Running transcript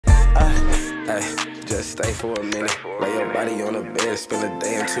Ay, just stay for a minute. Lay your body on the bed, spend a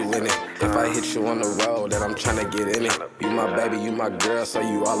day or two in it. If I hit you on the road, then I'm tryna get in it. You my baby, you my girl, so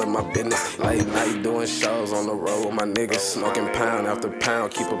you all in my business. Late night doing shows on the road with my niggas. Smoking pound after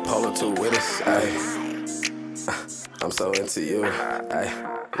pound, keep a pole or two with us. Ay, I'm so into you. Ay,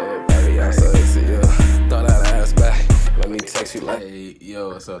 little baby, I'm so into you. Throw that ass back. Let me text you like, hey, yo,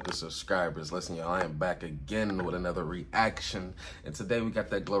 what's up to subscribers? Listen, y'all, I am back again with another reaction. And today we got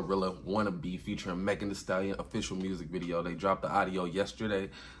that GloRilla Wannabe featuring Megan Thee Stallion official music video. They dropped the audio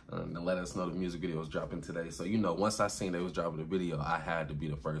yesterday to let us know the music video was dropping today. So, you know, once I seen they was dropping the video, I had to be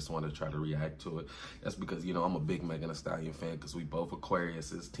the first one to try to react to it. That's because, you know, I'm a big Megan Thee Stallion fan because we both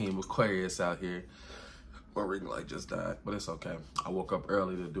Aquariuses, team Aquarius out here. My ring light just died, but it's okay. I woke up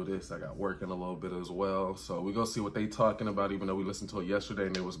early to do this. I got working a little bit as well. So we're gonna see what they talking about, even though we listened to it yesterday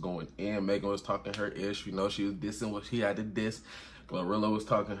and it was going in. Megan was talking her ish, you know, she was dissing what she had to diss. GloRilla was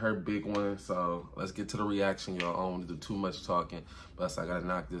talking her big one. So let's get to the reaction, y'all. I don't want to do too much talking, but I gotta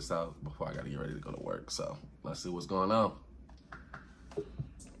knock this out before I gotta get ready to go to work. So let's see what's going on.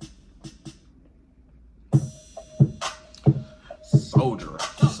 Soldier.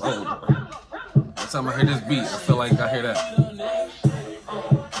 Time I hear this beat, I feel like I hear that.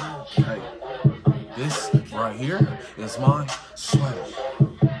 Hey, this right here is my sweater.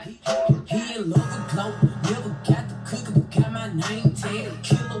 He in love with glow, never got the cookie, but got my name tagged.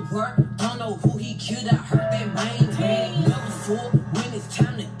 Killer work, don't know who he killed, I heard that main tag. Never fool, when it's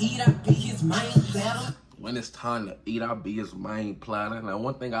time to eat, I be his main platter. When it's time to eat, I'll be his main platter. Now,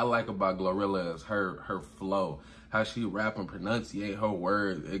 one thing I like about GloRilla is her flow. How she rap and pronunciate her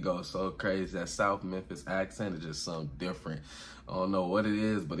words, it goes so crazy. That South Memphis accent is just something different. I don't know what it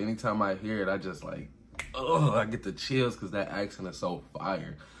is, but anytime I hear it, I just like, oh, I get the chills because that accent is so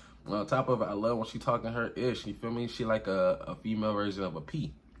fire. And on top of it, I love when she talking her ish. You feel me? She like a female version of a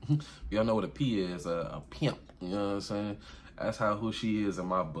P. Y'all know what a P is, a pimp. You know what I'm saying? That's who she is in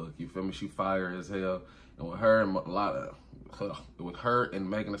my book. You feel me? She fire as hell. And with her and with her and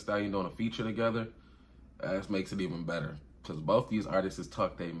Megan Thee Stallion doing a feature together, that makes it even better. Because both these artists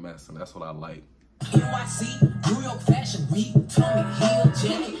talk they mess, and that's what I like. NYC, New York Fashion Week, Tommy Hill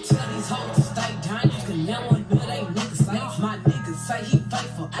jacket, tell these hoes to stay down. You can never know they niggas say, my niggas say he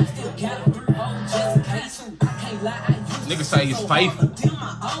faithful. I still got him through home just in case. I can't lie, I used niggas say he's faithful. Deal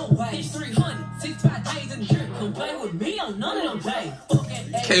my own way. It's 365 days in the year. Don't play with me on none of them days.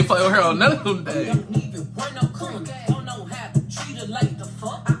 Can't play with her on none of them days. Don't even wear no condom. Don't know how to treat her like the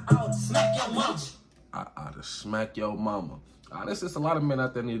fuck. I ought to smack your mama. I ought to smack your mama. There's just a lot of men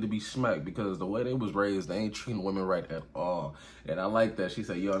out there need to be smacked because the way they was raised, they ain't treating women right at all. And I like that. She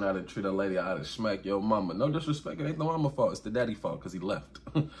said, you don't know how to treat a lady, I ought to smack your mama. No disrespect, it ain't the mama fault. It's the daddy fault because he left.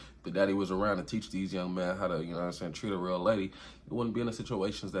 The daddy was around to teach these young men how to, you know what I'm saying, treat a real lady. It wouldn't be in the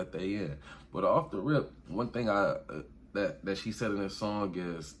situations that they in. But off the rip, one thing that she said in this song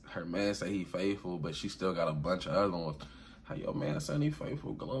is her man say he faithful, but she still got a bunch of other ones. How your man say he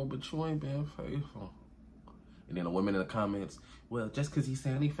faithful, Glow, but you ain't being faithful. And then the women in the comments, well, just because he's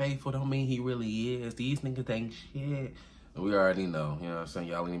saying he faithful don't mean he really is. These niggas ain't shit. And we already know, you know what I'm saying?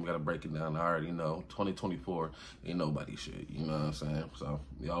 Y'all ain't even got to break it down. I already know. 2024 ain't nobody shit, you know what I'm saying? So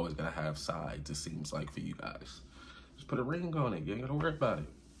you always got to have sides, it seems like, for you guys. Just put a ring on it. You ain't got to worry about it.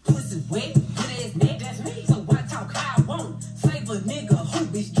 Pussy wet, good ass neck, that's me. So I talk how I want. Save a nigga who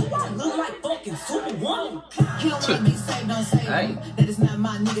bitch. Do I look like fucking Superwoman? He don't wanna be saved, don't save him. That is not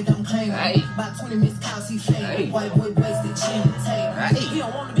my nigga, don't claim him. About 20 missed calls, he faded. White boy wasted, chin the table. He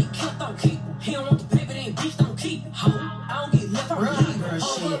don't wanna be killed, don't keep him. He don't want the paper, then bitch, don't keep it. I don't get left, I don't leave her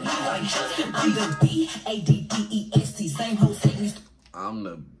shit. Like Justin, I'm the B-A-D-D-E-S-T. Same whole segment. I'm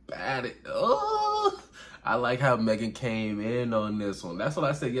the baddest. Oh, I like how Megan came in on this one. That's what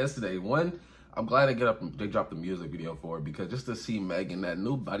I said yesterday. One, I'm glad they dropped the music video for it because just to see Megan, that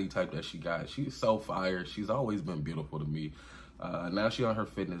new body type that she got, she's so fire. She's always been beautiful to me. Now she on her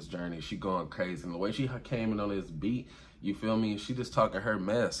fitness journey. She going crazy. And the way she came in on this beat, you feel me? She just talking her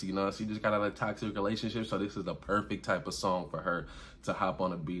mess, you know? She just got out of a toxic relationship, so this is the perfect type of song for her to hop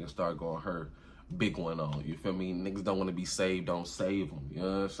on a beat and start going her big one on. You feel me? Niggas don't want to be saved, don't save them. You know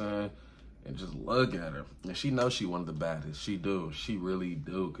what I'm saying? And just look at her. And she knows she one of the baddest. She do. She really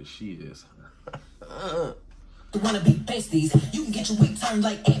do, because she is. You wanna be besties, you can get your wig turned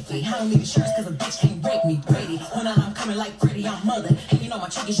like athlete. I don't need insurance cause a bitch can't break me. Brady, when I'm coming like Freddy, I'm mother. And you know my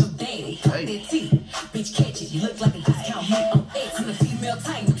chick is your daddy. Cut that teeth, bitch catch it. You look like a discount me on X. I'm the female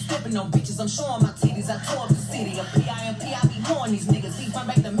type, I'm stepping on bitches. I'm showing my titties, I tore up the city. A P.I.M.P. I be horn these niggas. He run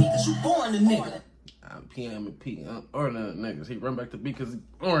back to me cause you born a nigga. I'm P.M.P. I'm ordering them niggas. He run back to me cause he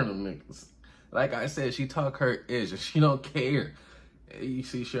born them niggas. Like I said, she talk her ish and she don't care. You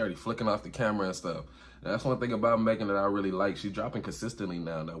see she already flicking off the camera and stuff. And that's one thing about Megan that I really like. She's dropping consistently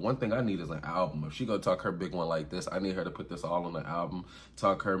now. Now, one thing I need is an album. If she gonna talk her big one like this, I need her to put this all on the album,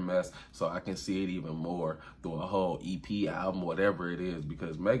 talk her mess, so I can see it even more through a whole EP, album, whatever it is.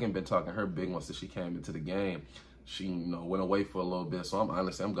 Because Megan been talking her big one since she came into the game. She, you know, went away for a little bit, so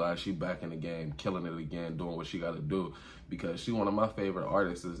I'm glad she back in the game, killing it again, doing what she got to do, because she one of my favorite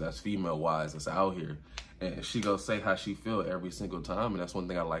artists that's female-wise that's out here, and she gonna say how she feel every single time, and that's one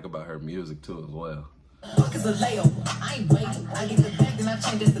thing I like about her music too as well. Fuck is a layover. I ain't waiting. I get the bag, then I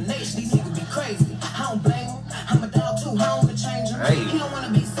change destination. These niggas be crazy. I don't blame them. I'm a dog too. I don't wanna change him. Hey, he don't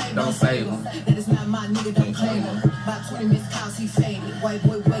wanna be saved. don't save him. That is not my nigga. Don't claim him. About 20 missed calls, he faded. White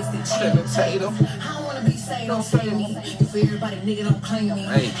boy wasted. Tatum. I don't wanna be saved. Don't save me. You for everybody, nigga. Don't claim me.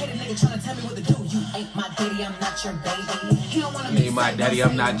 Hey, the nigga tryna tell me what to do. You ain't my daddy. I'm not your baby. He don't wanna be my daddy.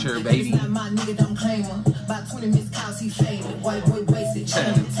 I'm not your baby. That is not my nigga. Don't claim him. About 20 missed calls, he faded. White boy wasted.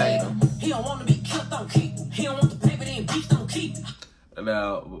 Tatum. He don't wanna be killed. Don't keep him. He don't want the paper, then beef, don't keep.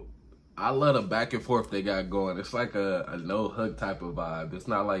 Now, I love the back and forth they got going. It's like a no hook type of vibe. It's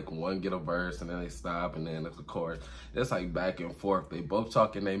not like one get a verse and then they stop and then it's a chorus. It's like back and forth. They both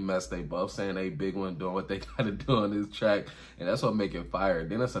talking they mess. They both saying they big one, doing what they gotta do on this track, and that's what make it fire.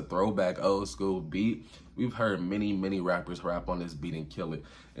 Then it's a throwback old school beat. We've heard many rappers rap on this beat and kill it,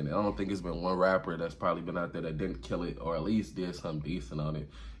 and I don't think it's been one rapper that's probably been out there that didn't kill it or at least did something decent on it.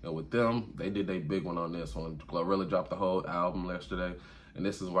 And with them, they did their big one on this one. GloRilla dropped the whole album yesterday, and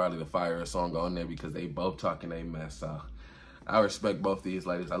this is probably the fire song on there because they both talking they mess. So I respect both these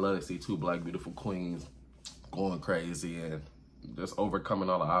ladies. I love to see two black beautiful queens going crazy and just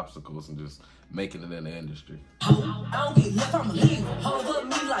overcoming all the obstacles and just making it in the industry. I don't get left, I'm a leaver. Hold up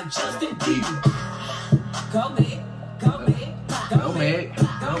me like Justin Bieber. Go Meg, go Meg, go Meg,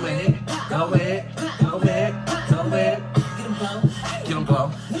 go Meg, go Meg, go Meg, go Meg. Get him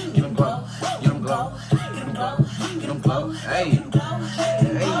glow, Get them glow, get them glow, get them glow, get them glow, get them glow. Hey, hey.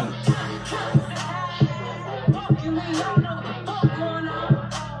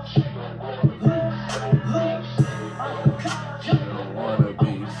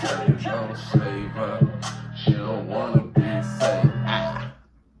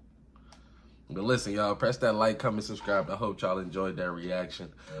 But listen, y'all, press that like, comment, subscribe. I hope y'all enjoyed that reaction.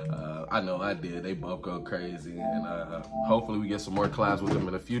 I know I did. They both go crazy. And hopefully we get some more collabs with them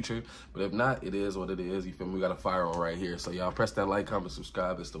in the future. But if not, it is what it is. You feel me? We got a fire on right here. So y'all press that like, comment,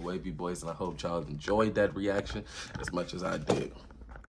 subscribe. It's the Wavy Boys. And I hope y'all enjoyed that reaction as much as I did.